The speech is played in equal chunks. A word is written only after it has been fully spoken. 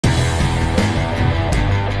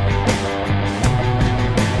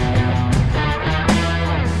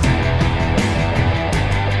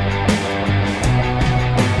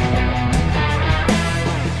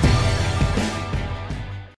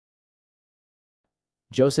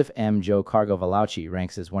Joseph M. Joe Cargo Valachi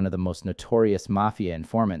ranks as one of the most notorious mafia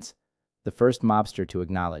informants, the first mobster to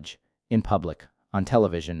acknowledge, in public, on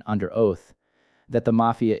television, under oath, that the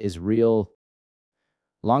mafia is real.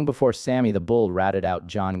 Long before Sammy the Bull ratted out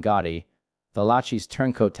John Gotti, Valachi's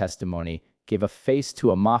turncoat testimony gave a face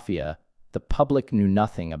to a mafia the public knew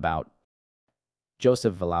nothing about.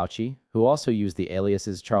 Joseph Valachi, who also used the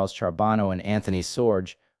aliases Charles Charbonneau and Anthony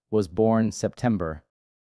Sorge, was born September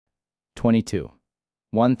 22,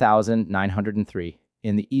 1903,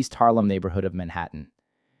 in the East Harlem neighborhood of Manhattan.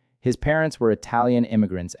 His parents were Italian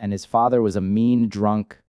immigrants and his father was a mean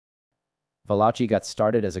drunk. Valachi got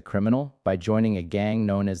started as a criminal by joining a gang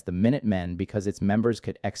known as the Minutemen because its members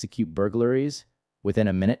could execute burglaries within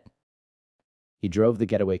a minute. He drove the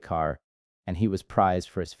getaway car, and he was prized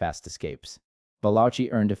for his fast escapes.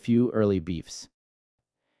 Valachi earned a few early beefs.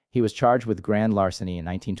 He was charged with grand larceny in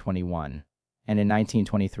 1921, and in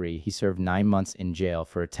 1923 he served 9 months in jail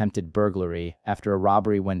for attempted burglary after a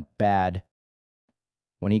robbery went bad.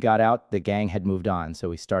 When he got out, the gang had moved on, so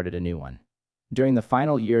he started a new one. During the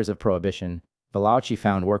final years of Prohibition, Valachi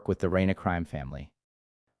found work with the Reina crime family.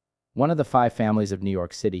 One of the 5 families of New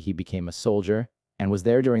York City, he became a soldier and was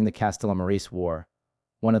there during the Castellammarese War,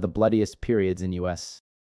 one of the bloodiest periods in U.S.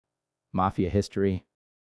 mafia history.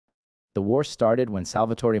 The war started when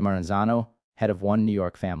Salvatore Maranzano, head of one New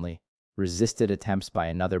York family, resisted attempts by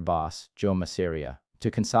another boss, Joe Masseria,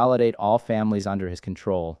 to consolidate all families under his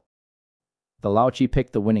control. Valachi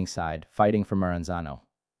picked the winning side, fighting for Maranzano.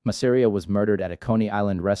 Masseria was murdered at a Coney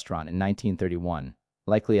Island restaurant in 1931,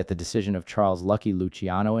 likely at the decision of Charles Lucky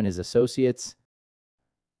Luciano and his associates.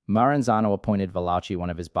 Maranzano appointed Valachi one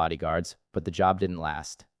of his bodyguards, but the job didn't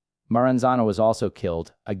last. Maranzano was also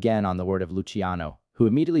killed, again on the word of Luciano, who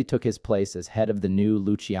immediately took his place as head of the new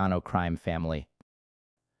Luciano crime family.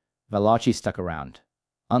 Valachi stuck around.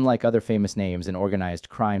 Unlike other famous names in organized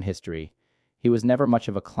crime history, he was never much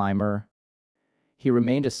of a climber. He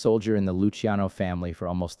remained a soldier in the Luciano family for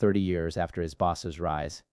almost 30 years after his boss's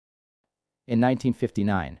rise. In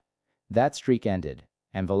 1959, that streak ended,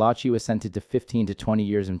 and Valachi was sentenced to 15 to 20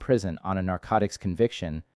 years in prison on a narcotics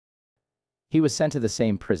conviction. He was sent to the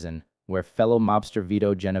same prison where fellow mobster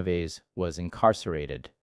Vito Genovese was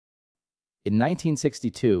incarcerated. In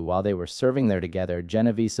 1962, while they were serving there together,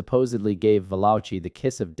 Genovese supposedly gave Valachi the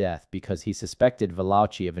kiss of death because he suspected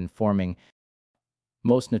Valachi of informing.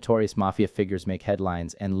 Most notorious mafia figures make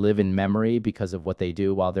headlines and live in memory because of what they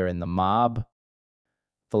do while they're in the mob.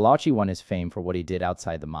 Valachi won his fame for what he did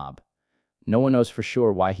outside the mob. No one knows for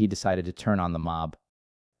sure why he decided to turn on the mob.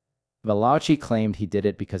 Valachi claimed he did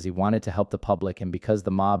it because he wanted to help the public and because the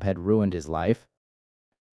mob had ruined his life.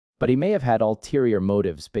 But he may have had ulterior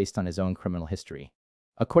motives based on his own criminal history.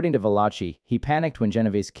 According to Valachi, he panicked when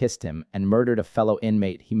Genovese kissed him and murdered a fellow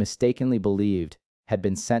inmate he mistakenly believed had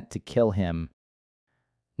been sent to kill him.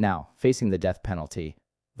 Now, facing the death penalty,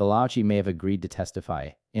 Valachi may have agreed to testify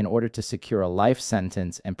in order to secure a life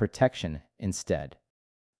sentence and protection instead.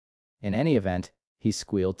 In any event, he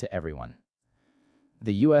squealed to everyone.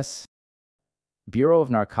 The U.S. Bureau of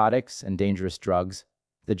Narcotics and Dangerous Drugs,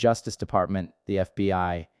 the Justice Department, the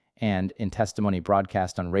FBI, and, in testimony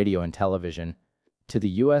broadcast on radio and television, to the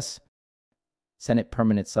U.S. Senate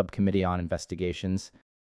Permanent Subcommittee on Investigations.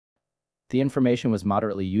 The information was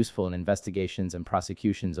moderately useful in investigations and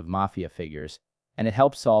prosecutions of mafia figures, and it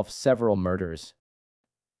helped solve several murders.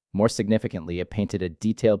 More significantly, it painted a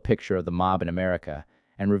detailed picture of the mob in America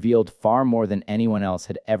and revealed far more than anyone else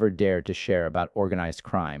had ever dared to share about organized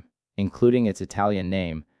crime, including its Italian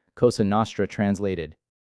name, Cosa Nostra, translated,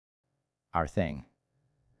 our thing.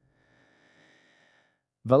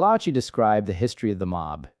 Valachi described the history of the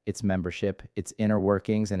mob, its membership, its inner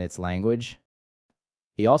workings, and its language.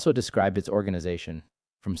 He also described its organization,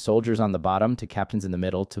 from soldiers on the bottom to captains in the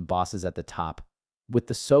middle to bosses at the top, with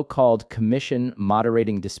the so-called commission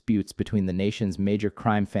moderating disputes between the nation's major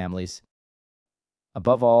crime families.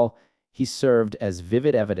 Above all, he served as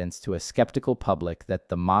vivid evidence to a skeptical public that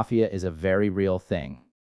the mafia is a very real thing.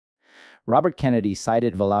 Robert Kennedy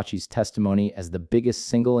cited Valachi's testimony as the biggest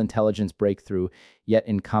single intelligence breakthrough yet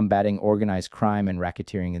in combating organized crime and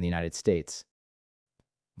racketeering in the United States.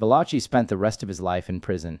 Valachi spent the rest of his life in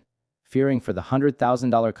prison, fearing for the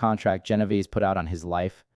 $100,000 contract Genovese put out on his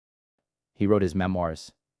life. He wrote his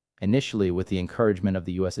memoirs, initially with the encouragement of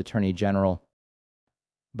the U.S. Attorney General.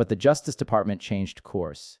 But the Justice Department changed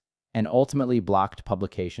course and ultimately blocked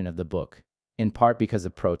publication of the book, in part because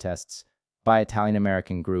of protests by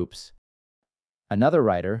Italian-American groups. Another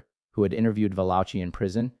writer, who had interviewed Valachi in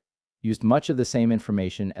prison, used much of the same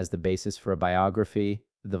information as the basis for a biography,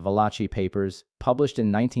 the Valachi Papers, published in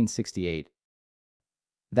 1968.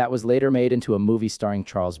 that was later made into a movie starring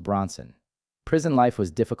Charles Bronson. Prison life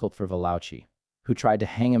was difficult for Valachi, who tried to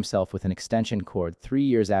hang himself with an extension cord 3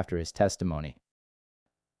 years after his testimony.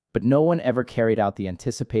 But no one ever carried out the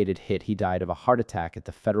anticipated hit. He died of a heart attack at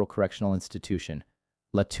the Federal Correctional Institution,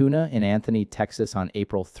 La Tuna in Anthony, Texas on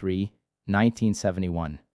April 3,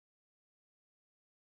 1971.